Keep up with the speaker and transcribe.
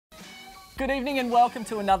Good evening and welcome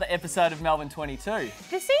to another episode of Melbourne 22.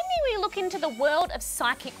 This evening we look into the world of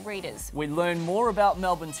psychic readers. We learn more about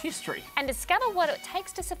Melbourne's history. And discover what it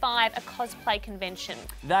takes to survive a cosplay convention.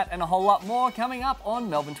 That and a whole lot more coming up on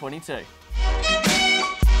Melbourne 22.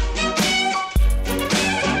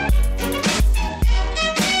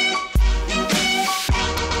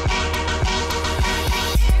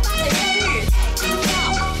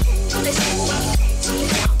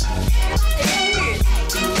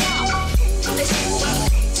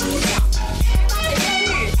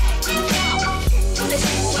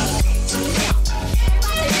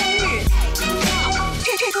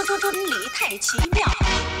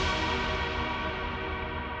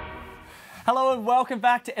 Hello and welcome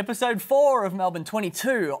back to episode 4 of Melbourne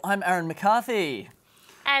 22. I'm Aaron McCarthy.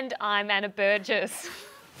 And I'm Anna Burgess.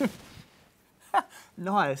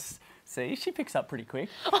 Nice. See, she picks up pretty quick.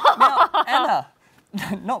 Now, Anna,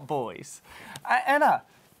 not boys. Anna.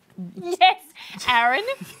 Yes, Aaron.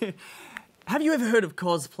 Have you ever heard of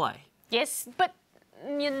cosplay? Yes, but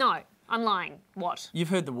no, I'm lying. What? You've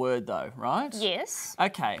heard the word though, right? Yes.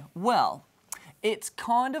 Okay, well, it's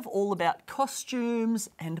kind of all about costumes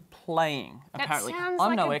and playing, apparently. That sounds I'm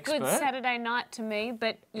like no a expert. good Saturday night to me,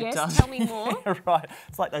 but yes, does. tell me more. Right,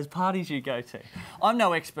 it's like those parties you go to. I'm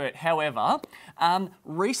no expert, however,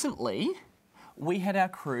 recently we had our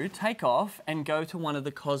crew take off and go to one of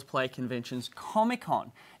the cosplay conventions,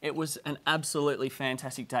 Comic-Con. It was an absolutely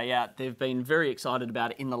fantastic day out. They've been very excited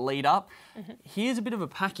about it in the lead up. Here's a bit of a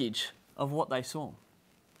package of what they saw.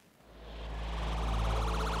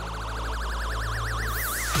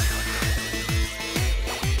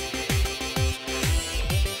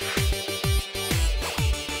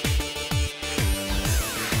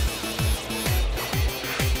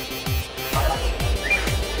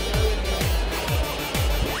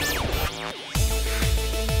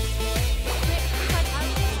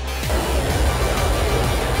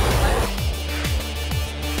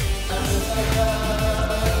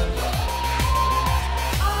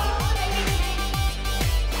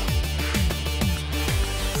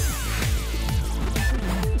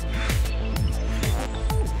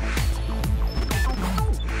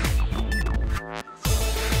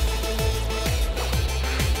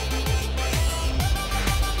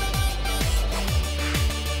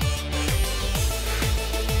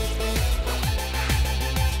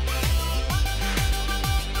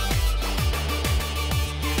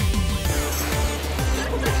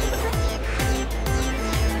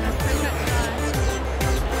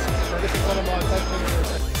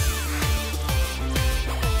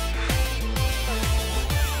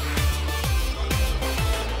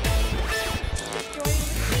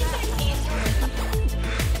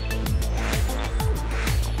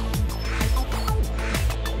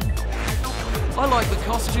 I like the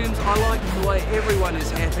costumes, I like the way everyone is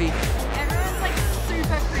happy. Everyone's like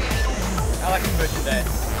super creative. I like the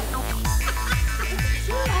merchandise.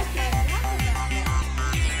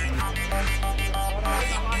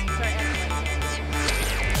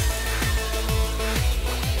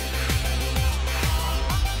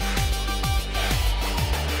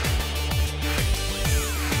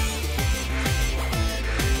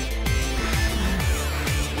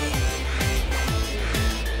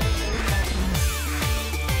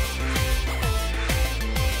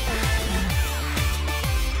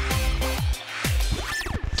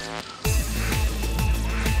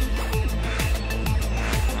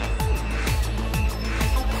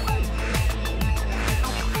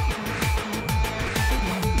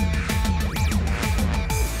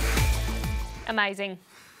 Amazing.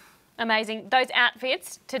 Amazing. Those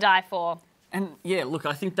outfits to die for. And yeah, look,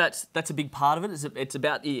 I think that's a big part of it. It's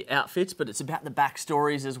about the outfits, but it's about the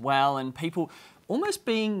backstories as well, and people almost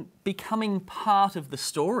becoming part of the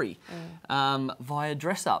story via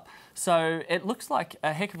dress up. So it looks like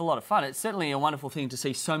a heck of a lot of fun. It's certainly a wonderful thing to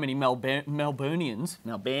see so many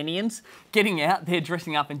Melburnians getting out there,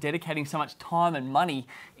 dressing up and dedicating so much time and money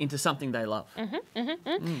into something they love.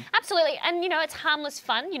 Absolutely. And, you know, it's harmless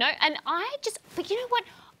fun, you know, and but you know what?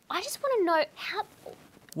 I just want to know how...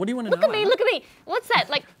 What do you want to know? Look at me. What's that?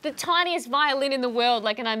 Like the tiniest violin in the world,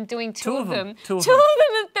 like, and I'm doing two of them. Two of them.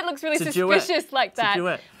 them. That looks really It's a suspicious duet. like that. It's a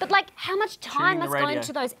duet. But like, how much time Tuning the must go radio.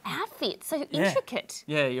 into those outfits? So intricate.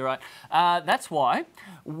 Yeah, you're right. That's why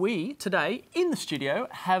we, today, in the studio,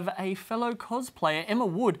 have a fellow cosplayer, Emma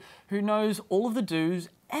Wood, who knows all of the do's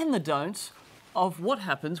and the don'ts of what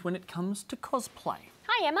happens when it comes to cosplay.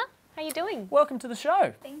 Hi, Emma. How you doing? Welcome to the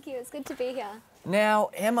show. Thank you, it's good to be here.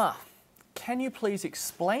 Now, Emma, can you please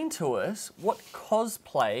explain to us what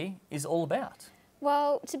cosplay is all about?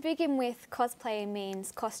 Well, to begin with, cosplay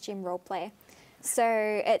means costume roleplay.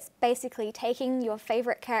 So it's basically taking your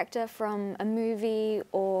favourite character from a movie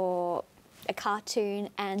or a cartoon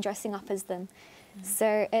and dressing up as them.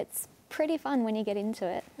 So it's pretty fun when you get into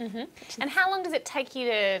it. And how long does it take you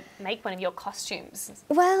to make one of your costumes?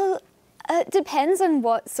 Well, it depends on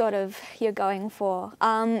what sort of you're going for.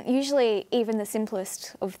 Usually even the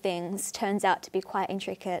simplest of things turns out to be quite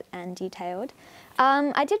intricate and detailed.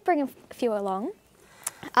 I did bring a few along.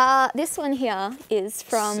 This one here is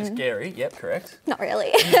from... This is Gary, yep, correct. Not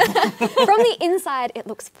really. From the inside, it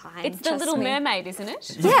looks fine. It's the Little Mermaid, isn't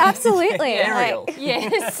it? Yeah, absolutely. Ariel.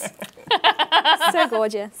 Yes. So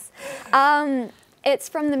gorgeous. It's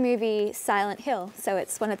from the movie Silent Hill, so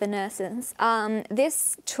it's one of the nurses.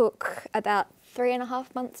 This took about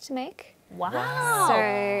 3.5 months to make. Wow.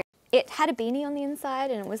 So it had a beanie on the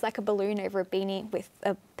inside, and it was like a balloon over a beanie with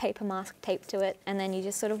a paper mask taped to it, and then you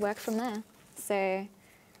just sort of work from there.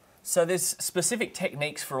 So there's specific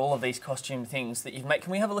techniques for all of these costume things that you've made.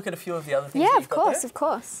 Can we have a look at a few of the other things Yeah, that of you've got course, there? of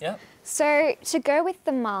course. Yeah. So to go with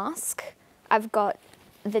the mask, I've got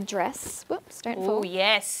the dress. Whoops, don't Oh, fall.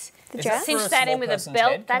 yes. The Is dress. that for Cinch a that in small with a person's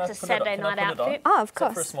belt. head? Can That's I a put it Saturday on- can I night put it on? outfit. Oh, of Is that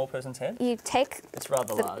course. for a small person's head? You take It's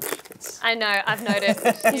rather large. It's... I know, I've noticed.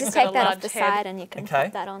 You You've just got a take that off large the head. side and you can Okay.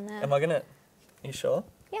 put that on there. Am I gonna... You sure?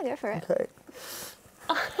 Yeah, go for it. Okay.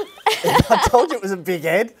 I told you it was a big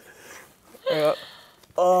head.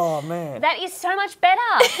 Oh, man. That is so much better.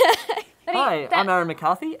 Hi, I'm Aaron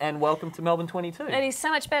McCarthy, and welcome to Melbourne 22. That is so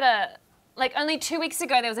much better. Like only 2 weeks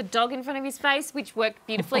ago, there was a dog in front of his face, which worked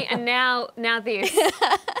beautifully, and now this.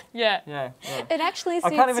 Yeah. Yeah. It actually suits I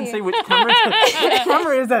can't even you. see which camera which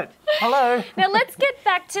camera is it? Hello. Now let's get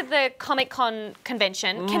back to the Comic-Con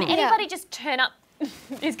convention. Can anybody just turn up?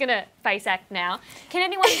 He's gonna face act now. Can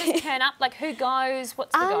anyone just turn up? Like who goes?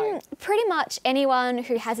 What's the go? Pretty much anyone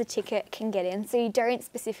who has a ticket can get in, so you don't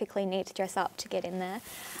specifically need to dress up to get in there.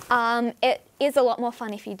 It is a lot more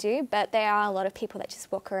fun if you do, but there are a lot of people that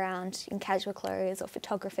just walk around in casual clothes or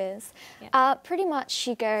photographers. Yeah. Pretty much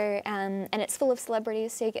you go and it's full of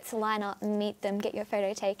celebrities, so you get to line up and meet them, get your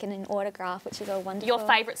photo taken and autograph, which is all wonderful. Your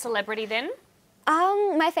favourite celebrity then?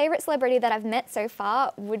 My favourite celebrity that I've met so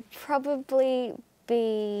far would probably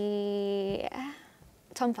be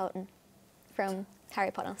Tom Felton from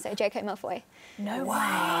Harry Potter, so Draco Malfoy. No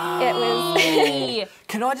way. It was...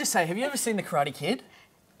 Can I just say, have you ever seen The Karate Kid?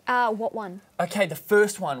 What one? Okay, the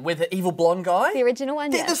first one with the evil blonde guy. The original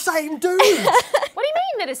one, They're the yes. same dude. What do you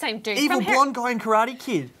mean they're the same dude? Evil From blonde guy and Karate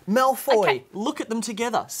Kid. Malfoy. Okay. Look at them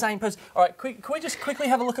together. Same person. All right, can we just quickly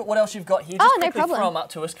have a look at what else you've got here? Oh, Just no quickly problem. throw them up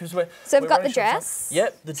to us because we're. So I've we're got running the short of time. dress.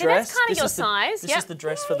 Yep, the See, dress. that's kind of This your is the- size. This Yep. is the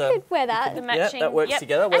dress for the. You could wear that. The Yeah, matching. that works Yep.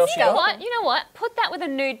 together. What And else you you know got? what? You know what? Put that with a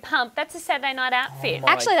nude pump. That's a Saturday night outfit. Oh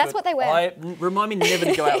my Actually, that's good- what they wear. Remind me never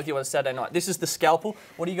to go out with you on a Saturday night. This is the scalpel.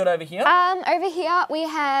 What do you got over here? Over here we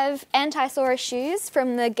have Anti-Saurus shoes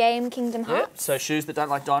from the game Kingdom Yeah, Hearts. so shoes that don't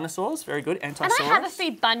like dinosaurs. Very good. And Anti-saurus. I have a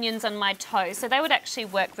few bunions on my toes, so they would actually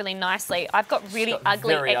work really nicely. I've got really got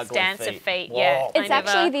ugly very ugly ex-dancer feet. feet. Whoa. Yeah, It's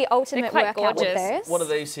actually the ultimate quite workout with gorgeous. those. What are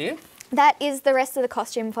these here? That is the rest of the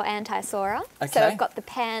costume for Anti-Saura. So Okay. I've got the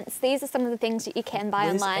pants. These are some of the things that you can buy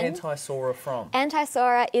Where's online. Anti-saura from?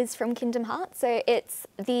 Anti-Saura is from Kingdom Hearts, so it's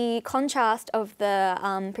the contrast of the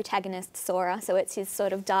protagonist Sora, so it's his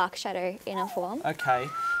sort of dark shadow inner form. Okay.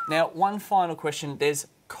 Now, one final question. There's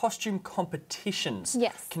costume competitions.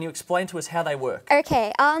 Yes. Can you explain to us how they work?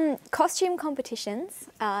 Okay, costume competitions,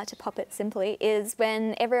 to pop it simply, is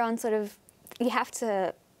when everyone sort of,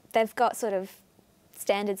 they've got sort of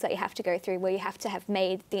standards that you have to go through where you have to have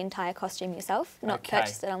made the entire costume yourself, not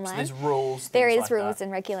purchased it online. So there's rules. There things is like rules that.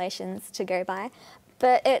 and regulations to go by.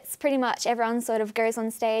 But it's pretty much everyone sort of goes on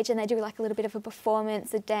stage and they do like a little bit of a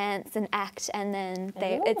performance, a dance, an act, and then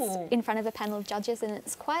it's Ooh. in front of a panel of judges, and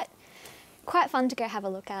it's quite fun to go have a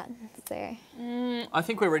look at. So I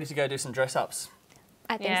think we're ready to go do some dress-ups.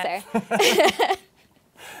 I think Yeah. so.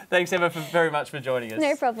 Thanks, Emma, very much for joining us.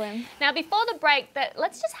 No problem. Now, before the break,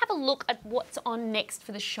 let's just have a look at what's on next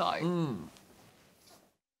for the show.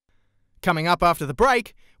 Coming up after the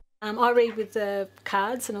break, I read with the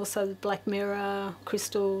cards and also the black mirror,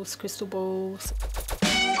 crystals, crystal balls.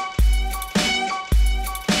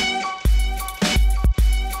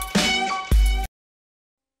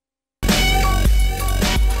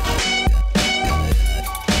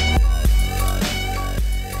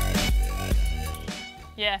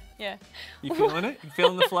 Yeah, yeah. You feeling it? You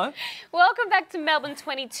feeling the flow? Welcome back to Melbourne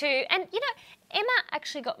 22. And, you know, Emma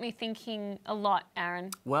actually got me thinking a lot,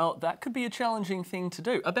 Aaron, Well, that could be a challenging thing to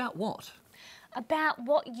do. About what? about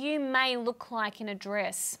what you may look like in a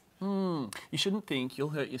dress. You shouldn't think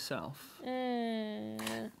you'll hurt yourself.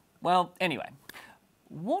 Well, anyway,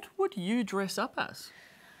 what would you dress up as?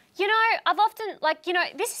 You know, I've often, like, you know,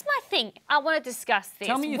 this is my thing. I want to discuss this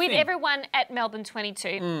with everyone at Melbourne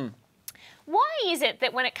 22. Why is it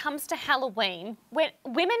that when it comes to Halloween, when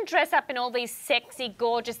women dress up in all these sexy,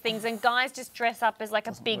 gorgeous things and guys just dress up as like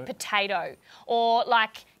a big potato or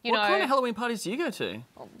like, you know... What kind of Halloween parties do you go to?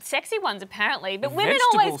 Sexy ones, apparently. But women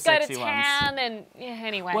always go to town and... Yeah,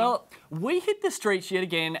 anyway. Well, we hit the streets yet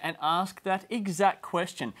again and asked that exact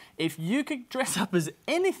question. If you could dress up as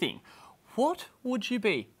anything, what would you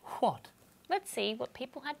be? What? Let's see what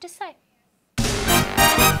people had to say.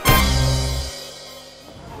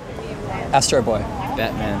 Astro Boy.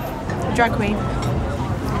 Batman. Drag queen.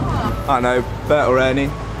 I don't know, Bert or Ernie.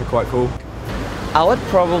 They're quite cool. I would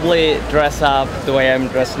probably dress up the way I'm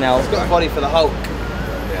dressed now. It's got a body for the Hulk.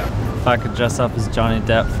 If I could dress up as Johnny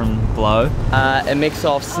Depp from Blow. A mix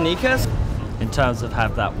of sneakers. In terms of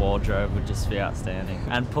have that wardrobe would just be outstanding.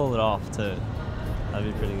 And pull it off too.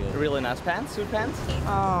 That'd be pretty good. Really nice pants, suit pants.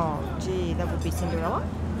 Oh, gee, that would be Cinderella.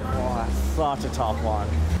 Oh, that's such a tough one.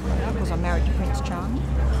 Because I'm married to Prince Charming.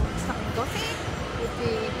 Something gothy would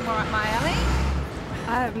be more up my alley.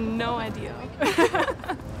 I have no idea.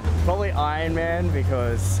 Probably Iron Man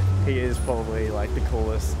because he is probably like the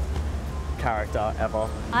coolest character ever.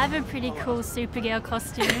 I have a pretty cool Supergirl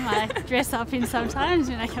costume I dress up in sometimes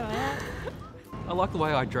when I go out. I like the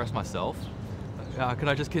way I dress myself. Can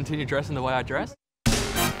I just continue dressing the way I dress?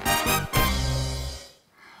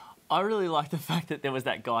 I really like the fact that there was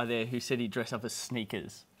that guy there who said he'd dress up as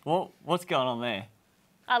sneakers. What's going on there?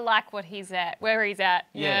 I like what he's at, where he's at.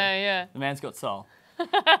 Yeah. The man's got soul. That's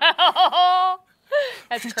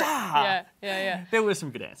great. Yeah. There were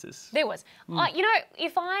some good answers. There was. You know,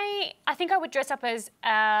 if I think I would dress up as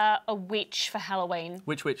a witch for Halloween.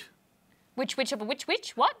 Which witch? Which of a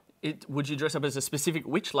witch? What? Would you dress up as a specific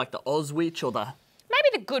witch, like the Oz witch or the... Maybe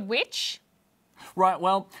the good witch. Right,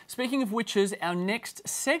 well, speaking of witches, our next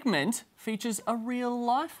segment features a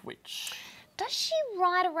real-life witch. Does she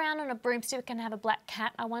ride around on a broomstick and have a black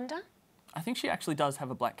cat, I wonder? I think she actually does have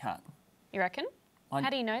a black cat. You reckon? How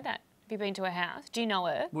do you know that? Have you been to her house? Do you know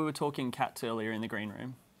her? We were talking cats earlier in the green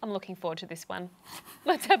room. I'm looking forward to this one.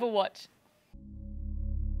 Let's have a watch.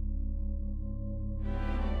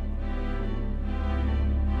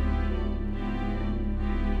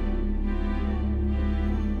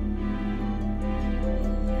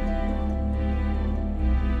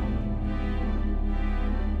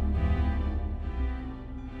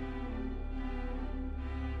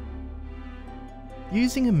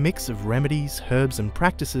 Using a mix of remedies, herbs and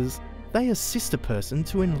practices, they assist a person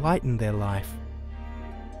to enlighten their life.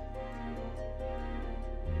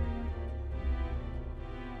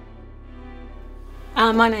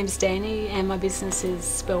 My name's Danny and my business is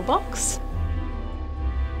Spellbox.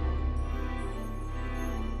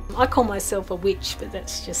 I call myself a witch, but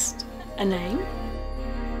that's just a name.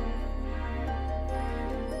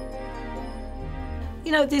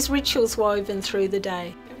 You know, there's rituals woven through the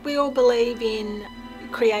day. We all believe in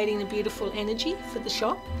creating a beautiful energy for the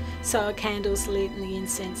shop. So a candle's lit and the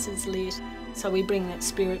incense is lit. So we bring that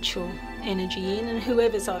spiritual energy in, and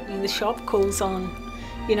whoever's opening the shop calls on,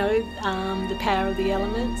 you know, the power of the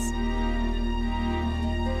elements.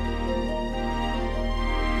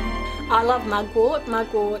 I love mugwort.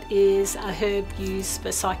 Mugwort is a herb used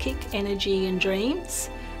for psychic energy and dreams,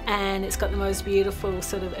 and it's got the most beautiful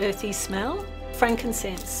sort of earthy smell.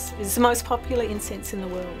 Frankincense is the most popular incense in the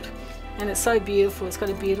world, and it's so beautiful. It's got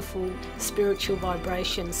a beautiful spiritual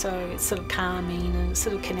vibration, so it's sort of calming and it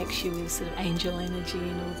sort of connects you with sort of angel energy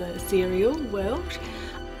and all the ethereal world.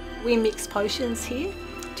 We mix potions here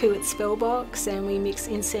too at Spellbox, and we mix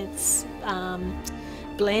incense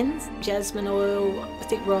blends. Jasmine oil, I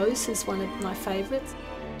think rose is one of my favourites.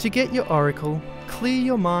 To get your oracle, clear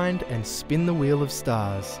your mind and spin the wheel of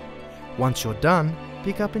stars. Once you're done,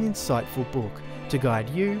 pick up an insightful book to guide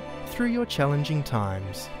you through your challenging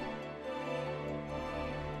times.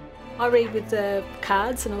 I read with the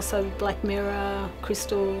cards and also black mirror,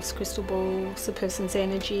 crystals, crystal balls, the person's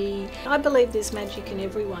energy. I believe there's magic in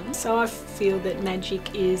everyone, so I feel that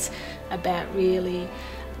magic is about really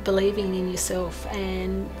believing in yourself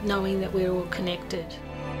and knowing that we're all connected.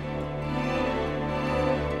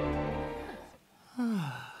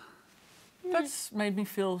 That's made me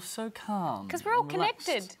feel so calm. Because we're all relaxed.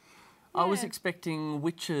 connected. I was expecting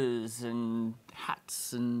witches and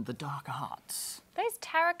hats and the dark arts. Those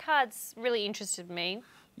tarot cards really interested me.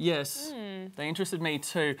 Yes, they interested me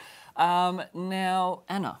too. Now,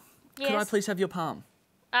 Anna, could I please have your palm?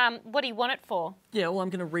 What do you want it for? Yeah, well, I'm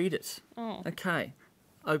going to read it. Oh. Okay.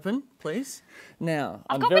 open, please. Now,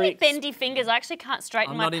 I've got really bendy fingers. I actually can't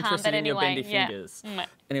straighten my palm, but anyway. I'm not interested in your bendy fingers.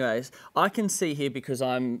 Anyways, I can see here because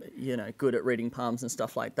I'm, good at reading palms and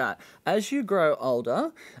stuff like that. As you grow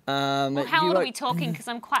older... well, how old are we talking? Because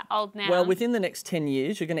I'm quite old now. Well, within the next 10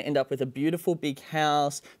 years, you're going to end up with a beautiful big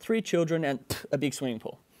house, 3 children, and a big swimming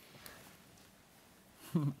pool.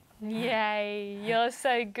 Yay, you're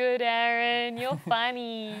so good, Aaron. You're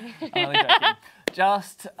funny. I'm only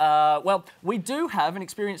joking. Well, we do have an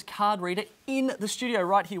experienced card reader in the studio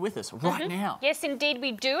right here with us, right now. Yes, indeed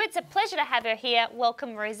we do. It's a pleasure to have her here.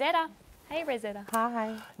 Welcome, Rosetta. Hey, Rosetta.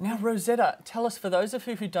 Hi. Now, Rosetta, tell us, for those of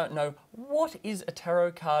you who don't know, what is a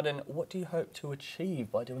tarot card and what do you hope to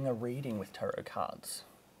achieve by doing a reading with tarot cards?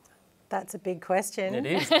 That's a big question. It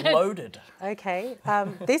is, loaded. Okay,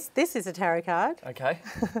 this is a tarot card. Okay.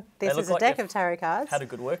 This is a deck of tarot cards. Had a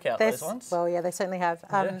good workout, those ones. Well, yeah, they certainly have.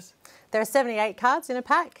 Yes. There are 78 cards in a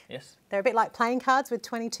pack. Yes. They're a bit like playing cards with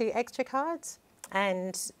 22 extra cards.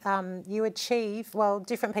 And you achieve, well,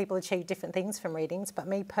 different people achieve different things from readings, but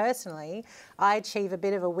me personally, I achieve a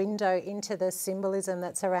bit of a window into the symbolism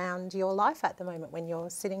that's around your life at the moment when you're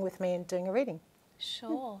sitting with me and doing a reading.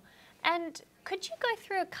 Sure. And could you go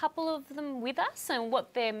through a couple of them with us and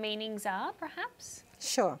what their meanings are, perhaps?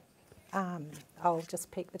 Sure. I'll just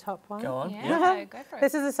pick the top one. Go on. Yeah, go for it.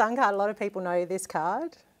 This is a sun card. A lot of people know this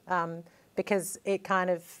card because it kind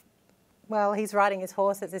of, well, he's riding his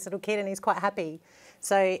horse as this little kid and he's quite happy.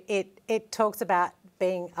 So it talks about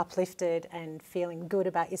being uplifted and feeling good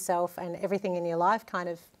about yourself and everything in your life kind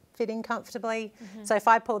of fitting comfortably. So if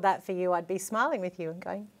I pulled that for you, I'd be smiling with you and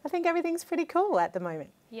going, I think everything's pretty cool at the moment.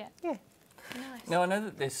 Yeah. Yeah. Nice. Now, I know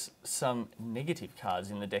that there's some negative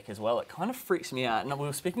cards in the deck as well. It kind of freaks me out. And we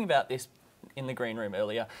were speaking about this in the green room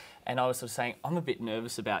earlier, and I was sort of saying I'm a bit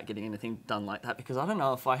nervous about getting anything done like that because I don't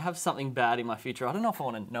know if I have something bad in my future. I don't know if I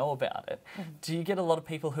want to know about it. Do you get a lot of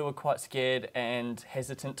people who are quite scared and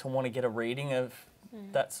hesitant to want to get a reading of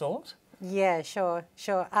that sort? Yeah, sure.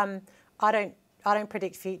 I don't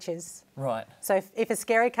predict futures. Right. So if a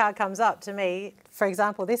scary card comes up to me, for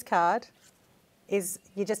example, this card,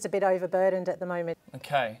 you're just a bit overburdened at the moment.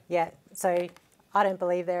 Okay. Yeah, so I don't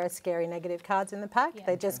believe there are scary negative cards in the pack. Yeah.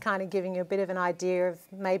 They're just kind of giving you a bit of an idea of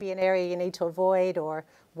maybe an area you need to avoid or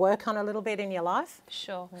work on a little bit in your life.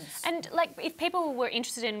 Sure. And like if people were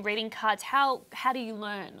interested in reading cards, how do you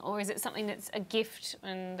learn? Or is it something that's a gift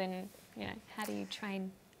and then, how do you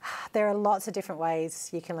train? There are lots of different ways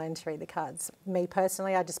you can learn to read the cards. Me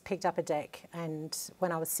personally, I just picked up a deck and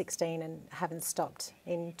when I was 16 and haven't stopped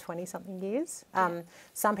in 20-something years.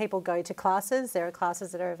 Some people go to classes. There are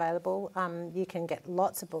classes that are available. You can get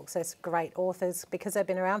lots of books. There's great authors because they've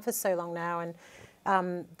been around for so long now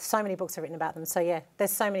and so many books are written about them. So yeah, there's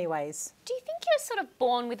so many ways. Do you think you're sort of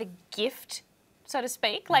born with a gift, so to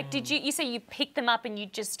speak? Like, did you say you picked them up and you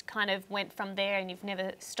just kind of went from there and you've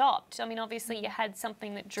never stopped? I mean, obviously you had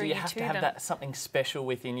something that drew you to them. Do you have to have that something special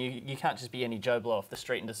within you? You can't just be any Joe Blow off the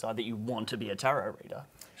street and decide that you want to be a tarot reader,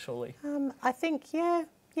 surely. I think, yeah.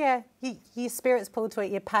 Your spirit's pulled to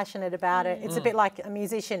it, you're passionate about it. It's a bit like a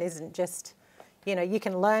musician isn't just, you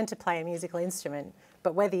can learn to play a musical instrument,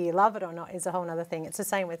 but whether you love it or not is a whole other thing. It's the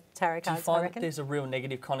same with tarot cards, I reckon. Do you find that there's a real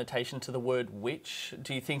negative connotation to the word witch?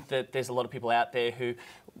 Do you think that there's a lot of people out there who,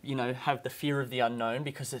 have the fear of the unknown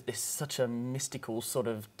because there's such a mystical sort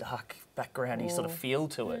of dark backgroundy sort of feel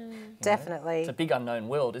to it? Definitely. It's a big unknown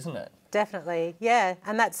world, isn't it? Definitely, yeah.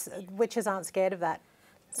 And witches aren't scared of that.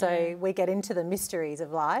 So we get into the mysteries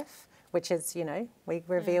of life, which is, we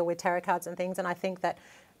reveal with tarot cards and things. And I think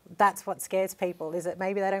that's what scares people, is that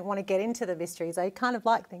maybe they don't want to get into the mysteries. They kind of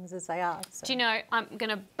like things as they are. So. Do you know, I'm going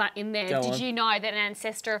to butt in there. Did you know that an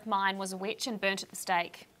ancestor of mine was a witch and burnt at the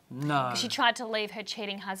stake? No. Because she tried to leave her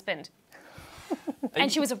cheating husband.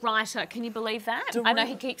 And she was a writer. Can you believe that? I know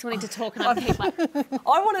he keeps wanting to talk and I keep like... I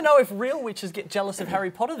want to know if real witches get jealous of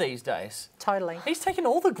Harry Potter these days. Totally. He's taken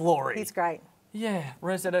all the glory. He's great. Yeah,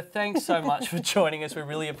 Rosetta, thanks so much for joining us. We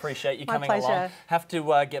really appreciate you coming along. Have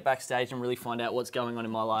to get backstage and really find out what's going on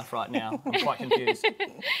in my life right now. I'm quite confused.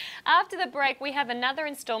 After the break, we have another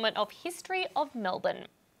instalment of History of Melbourne.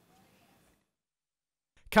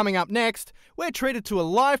 Coming up next, we're treated to a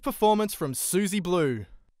live performance from Susie Blue.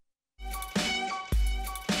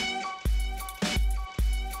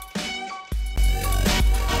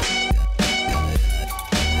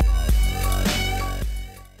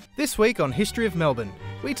 This week on History of Melbourne,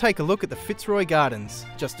 we take a look at the Fitzroy Gardens,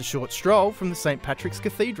 just a short stroll from the St Patrick's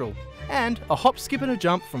Cathedral, and a hop, skip and a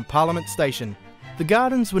jump from Parliament Station. The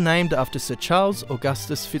gardens were named after Sir Charles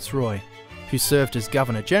Augustus Fitzroy, who served as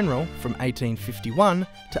Governor-General from 1851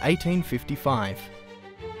 to 1855.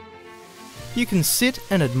 You can sit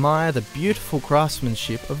and admire the beautiful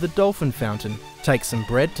craftsmanship of the dolphin fountain, take some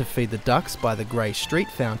bread to feed the ducks by the grey street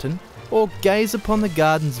fountain, or gaze upon the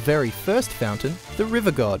garden's very first fountain, the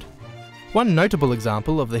River God. One notable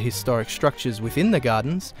example of the historic structures within the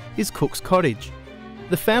gardens is Cook's Cottage.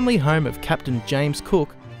 The family home of Captain James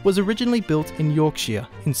Cook was originally built in Yorkshire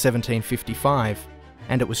in 1755,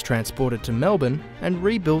 and it was transported to Melbourne and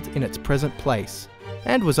rebuilt in its present place,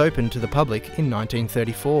 and was opened to the public in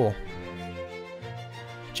 1934.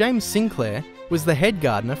 James Sinclair was the head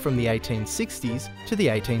gardener from the 1860s to the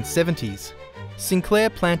 1870s. Sinclair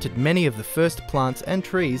planted many of the first plants and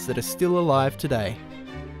trees that are still alive today.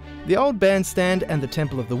 The Old Bandstand and the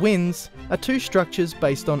Temple of the Winds are two structures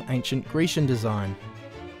based on ancient Grecian design.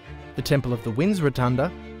 The Temple of the Winds Rotunda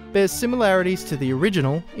bears similarities to the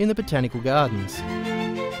original in the Botanical Gardens.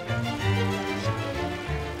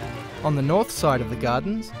 On the north side of the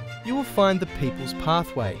gardens, you will find the People's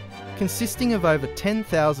Pathway, consisting of over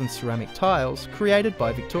 10,000 ceramic tiles created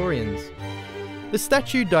by Victorians. The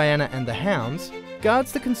statue Diana and the Hounds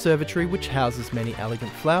guards the conservatory, which houses many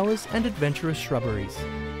elegant flowers and adventurous shrubberies.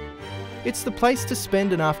 It's the place to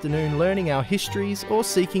spend an afternoon learning our histories or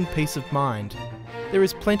seeking peace of mind. There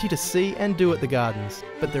is plenty to see and do at the gardens,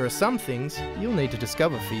 but there are some things you'll need to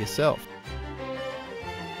discover for yourself.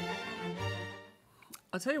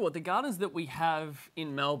 I'll tell you what, the gardens that we have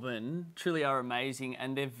in Melbourne truly are amazing,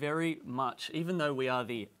 and they're very much, even though we are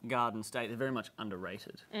the garden state, they're very much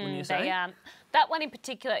underrated, wouldn't you say? They are. That one in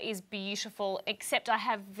particular is beautiful, except I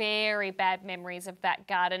have very bad memories of that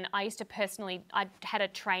garden. I used to personally, I had a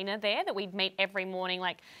trainer there that we'd meet every morning,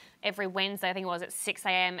 like every Wednesday, I think it was at 6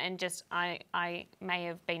 a.m, and just I may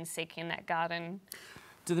have been sick in that garden.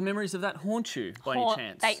 Do the memories of that haunt you by any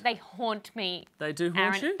chance? They haunt me. They do haunt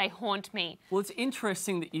Aaron, you? They haunt me. Well, it's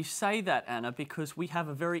interesting that you say that, Anna, because we have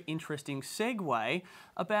a very interesting segue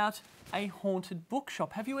about a haunted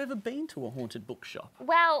bookshop. Have you ever been to a haunted bookshop?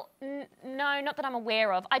 Well, no, not that I'm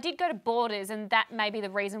aware of. I did go to Borders, and that may be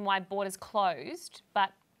the reason why Borders closed,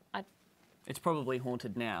 but It's probably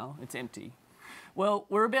haunted now. It's empty. Well,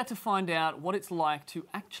 we're about to find out what it's like to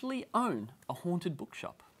actually own a haunted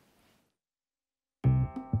bookshop.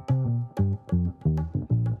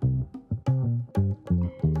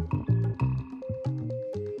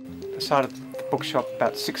 I started the bookshop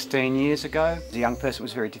about 16 years ago. As a young person, it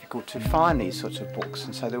was very difficult to find these sorts of books,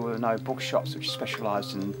 and so there were no bookshops which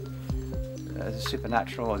specialised in the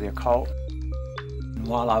supernatural or the occult. And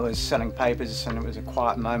while I was selling papers and it was a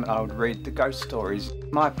quiet moment, I would read the ghost stories.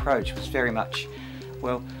 My approach was very much,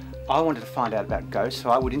 well, I wanted to find out about ghosts, so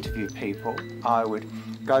I would interview people. I would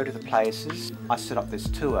go to the places. I set up this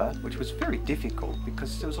tour, which was very difficult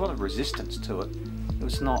because there was a lot of resistance to it. It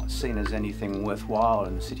was not seen as anything worthwhile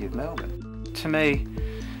in the city of Melbourne. To me,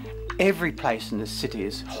 every place in the city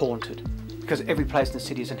is haunted because every place in the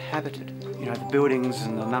city is inhabited. You know, the buildings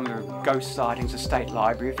and the number of ghost sightings, the State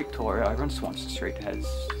Library of Victoria over on Swanston Street has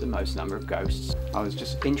the most number of ghosts. I was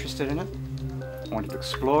just interested in it, I wanted to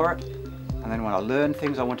explore it, and then when I learned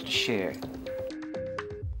things, I wanted to share.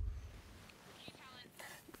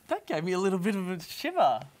 That gave me a little bit of a shiver,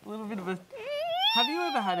 a little bit of a... Have you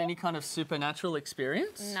ever had any kind of supernatural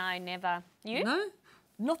experience? No, never. You? No?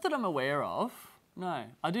 Not that I'm aware of. No.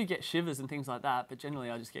 I do get shivers and things like that, but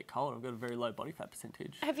generally I just get cold. I've got a very low body fat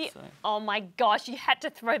percentage. Have you? So. Oh my gosh, you had to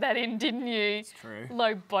throw that in, didn't you? It's true.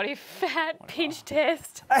 Low body fat, pinch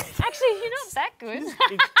test. Actually, you're not that good.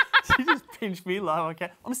 She just pinched me low, okay?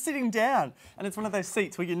 I'm sitting down, and it's one of those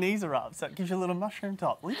seats where your knees are up, so it gives you a little mushroom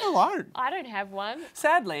top. Leave me alone. I don't have one.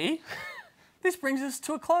 Sadly, this brings us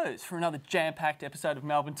to a close for another jam-packed episode of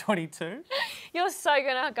Melbourne 22. You're so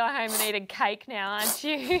going to go home and eat a cake now, aren't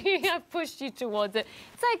you? I've pushed you towards it.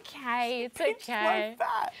 It's okay, it's okay.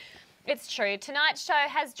 It's true. Tonight's show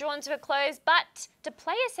has drawn to a close, but to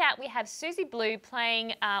play us out, we have Susie Blue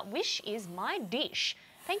playing Wish Is My Dish.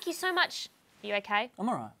 Thank you so much. Are you okay? I'm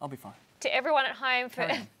all right. I'll be fine. To everyone at home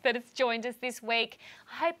that has joined us this week,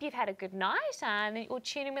 I hope you've had a good night and you'll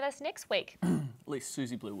tune in with us next week. At least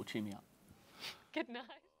Susie Blue will cheer me up. Good night.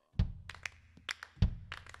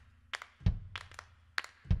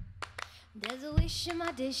 There's a wish in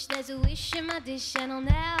my dish, there's a wish in my dish, and I'll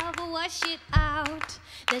never wash it out.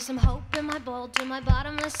 There's some hope in my bowl to my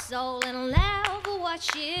bottomless soul, and I'll never wash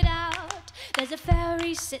it out. There's a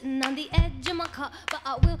fairy sitting on the edge of my cup, but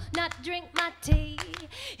I will not drink my tea.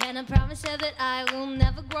 And I promise her that I will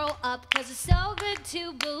never grow up, 'cause it's so good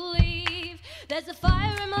to believe. There's a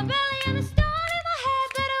fire in my belly and a stone in my head,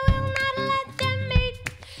 but I will not let them meet.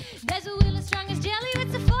 There's a will as strong as jelly,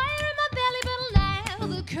 it's a fire in my belly, but I'll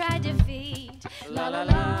never cry defeat. La la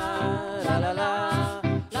la, la la la,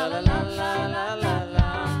 la la la la la la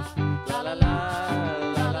la, la la la.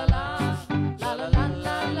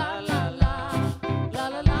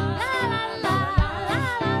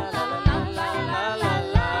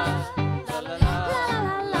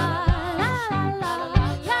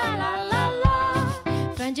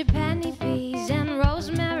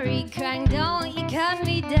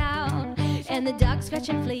 and the dogs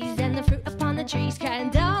scratching fleas, and the fruit upon the trees crying,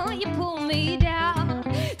 don't you pull me down.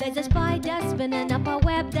 There's a spider spinning up a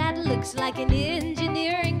web that looks like an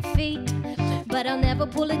engineering feat, but I'll never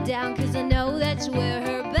pull it down, cause I know that's where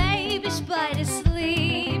her baby spiders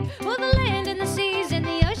sleep. Well, the land and the seas and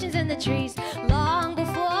the oceans and the trees, long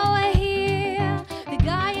before we're here, the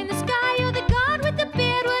guy in the sky or the god with the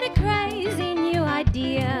beard, what a crazy new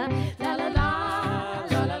idea. La la la.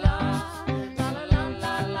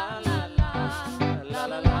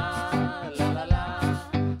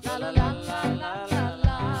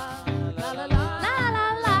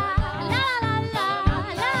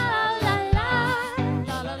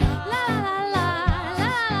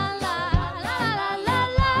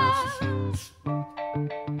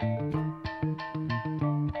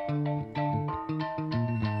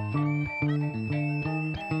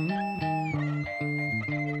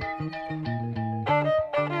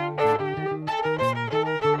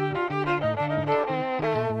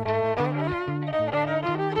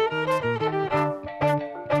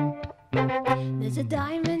 There's a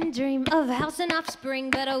diamond dream of house and offspring,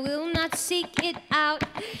 but I will not seek it out.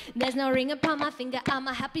 There's no ring upon my finger, I'm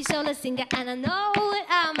a happy solo singer, and I know what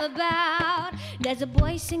I'm about. There's a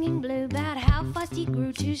boy singing blue about how fast he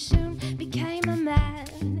grew too soon, became a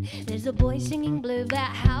man. There's a boy singing blue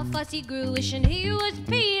about how fast he grew, wishing he was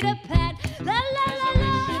Peter Pan. La la la.